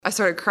I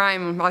started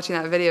crying when watching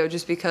that video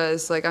just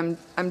because like I'm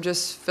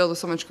just filled with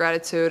so much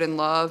gratitude and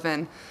love,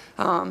 and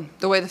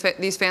the way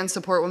these fans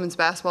support women's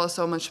basketball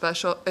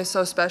is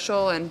so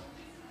special, and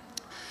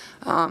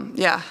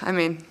yeah, I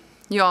mean,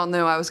 you all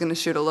knew I was going to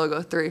shoot a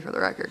logo 3 for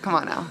the record. Come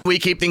on now. We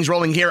keep things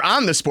rolling here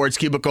on the Sports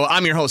Cubicle.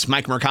 I'm your host,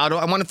 Mike Mercado.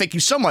 I want to thank you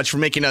so much for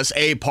making us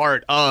a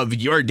part of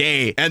your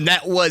day. And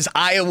that was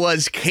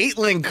Iowa's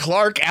Caitlin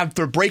Clark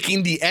after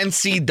breaking the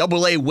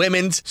NCAA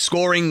women's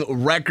scoring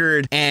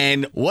record.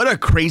 And what a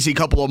crazy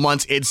couple of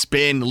months it's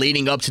been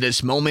leading up to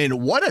this moment.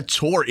 What a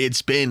tour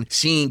it's been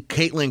seeing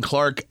Caitlin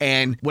Clark.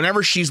 And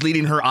whenever she's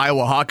leading her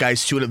Iowa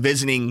Hawkeyes to the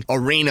visiting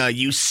arena,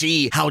 you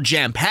see how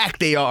jam-packed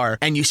they are.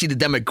 And you see the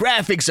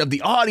demographics of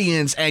the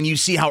audience. And you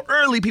see how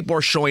early people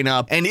are showing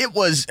up. And it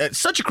was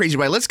such a crazy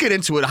ride. Let's get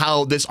into it,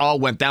 how this all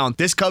went down.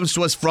 This comes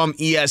to us from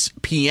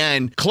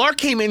ESPN. Clark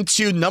came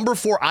into number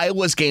 4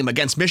 Iowa's game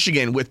against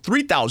Michigan with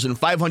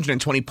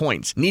 3,520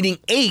 points, needing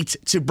 8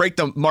 to break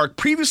the mark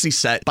previously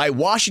set by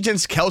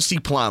Washington's Kelsey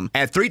Plum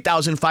at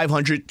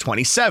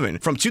 3,527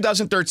 from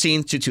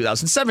 2013 to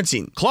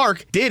 2017.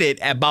 Clark did it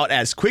about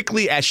as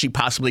quickly as she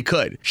possibly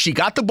could. She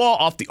got the ball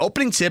off the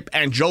opening tip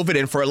and drove it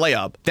in for a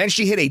layup. Then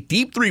she hit a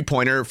deep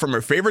three-pointer from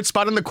her favorite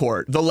spot on the court,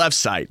 the left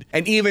side.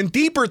 An even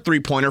deeper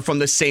three-pointer from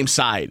the same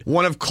side.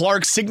 One of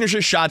Clark's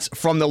signature shots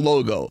from the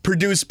logo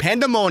produced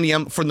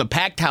pandemonium from the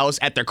packed house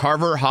at the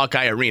Carver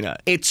Hawkeye Arena.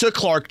 It took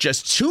Clark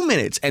just 2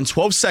 minutes and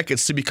 12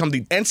 seconds to become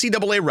the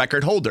NCAA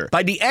record holder.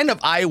 By the end of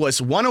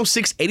Iowa's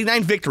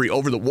 106-89 victory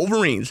over the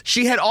Wolverines,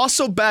 she had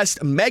also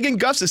best Megan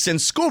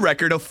Gustafson's school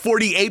record of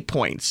 48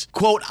 points.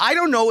 Quote, "I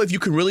don't know if you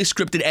could really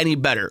script it any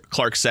better,"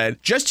 Clark said.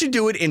 "Just to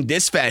do it in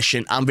this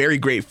fashion, I'm very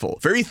grateful,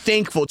 very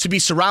thankful to be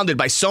surrounded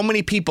by so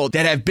many people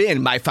that have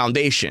been my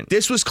foundation."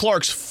 This was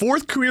Clark's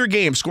 4th career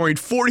game scoring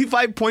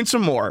 45 points or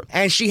more,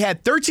 and she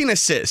had 13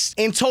 assists.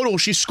 In total,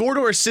 she scored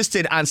or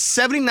assisted on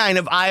 79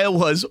 of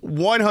Iowa's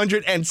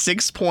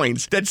 106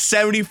 points. That's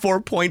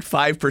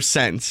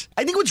 74.5%.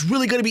 I think what's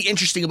really going to be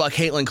interesting about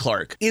Caitlin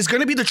Clark is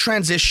going to be the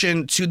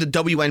transition to the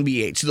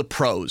WNBA, to the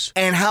pros,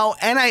 and how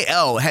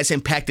NIL has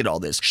impacted all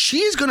this.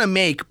 She's going to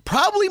make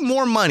probably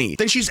more money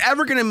than she's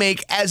ever going to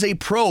make as a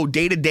pro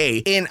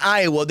day-to-day in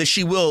Iowa than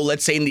she will,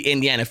 let's say, in the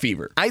Indiana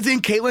Fever. I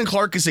think Caitlin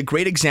Clark is a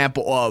great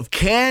example of,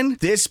 can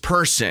this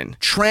person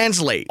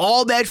translate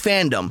all that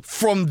fandom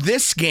from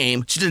this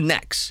game to the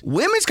next?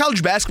 Women's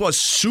college basketball is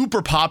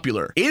super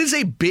popular. It is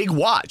a big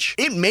watch.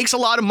 It makes a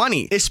lot of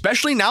money,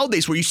 especially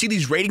nowadays where you see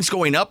these ratings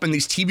going up and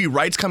these TV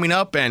rights coming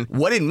up, and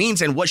what it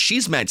means and what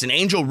she's meant. And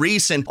Angel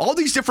Reese and all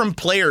these different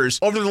players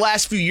over the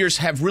last few years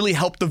have really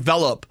helped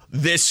develop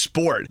this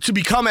sport to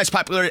become as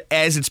popular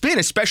as it's been,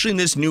 especially in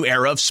this new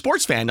era of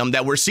sports fandom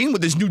that we're seeing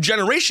with this new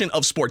generation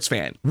of sports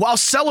fan. While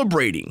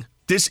celebrating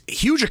this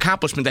huge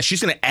accomplishment that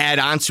she's going to add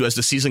on to as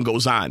the season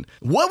goes on,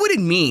 what would it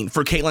mean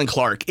for Caitlin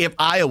Clark if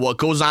Iowa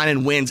goes on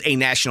and wins a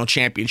national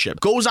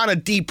championship, goes on a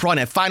deep run,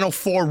 a Final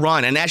Four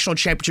run, a national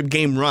championship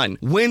game run,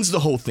 wins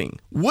the whole thing?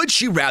 Would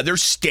she rather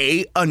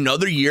stay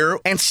another year?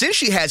 And since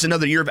she has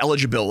another year of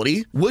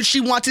eligibility, would she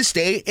want to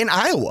stay in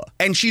Iowa?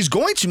 And she's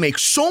going to make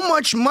so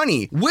much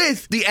money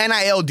with the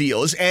NIL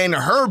deals, and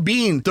her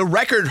being the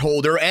record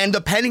holder, and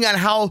depending on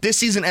how this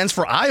season ends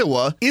for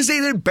Iowa, is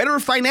it a better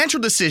financial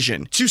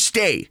decision to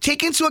stay?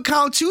 Take into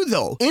account too,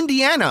 though,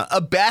 Indiana,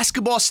 a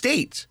basketball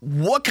state.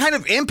 What kind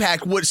of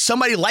impact would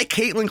somebody like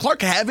Caitlin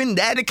Clark have in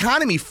that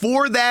economy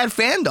for that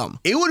fandom?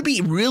 It would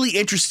be really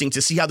interesting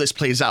to see how this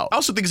plays out. I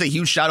also think it's a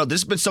huge shout out.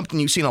 This has been something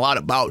you've seen a lot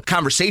about,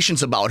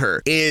 conversations about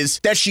her, is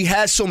that she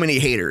has so many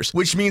haters,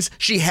 which means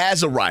she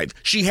has arrived.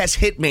 She has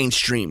hit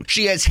mainstream.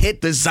 She has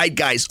hit the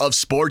zeitgeist of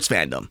sports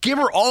fandom. Give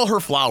her all her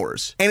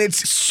flowers. And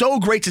it's so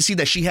great to see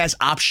that she has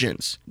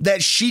options,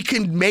 that she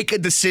can make a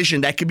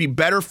decision that could be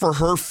better for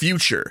her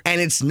future.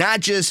 And it's not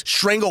just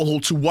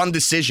stranglehold to one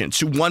decision,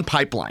 to one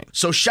pipeline.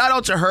 So shout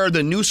out to her,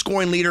 the new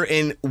scoring leader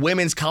in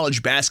women's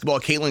college basketball,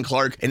 Caitlin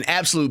Clark, an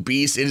absolute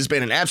beast. It has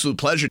been an absolute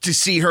pleasure to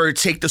see her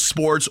take the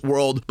sports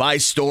world by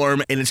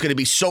storm, and it's going to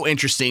be so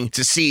interesting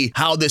to see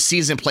how this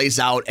season plays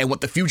out and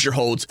what the future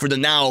holds for the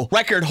now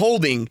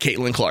record-holding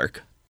Caitlin Clark.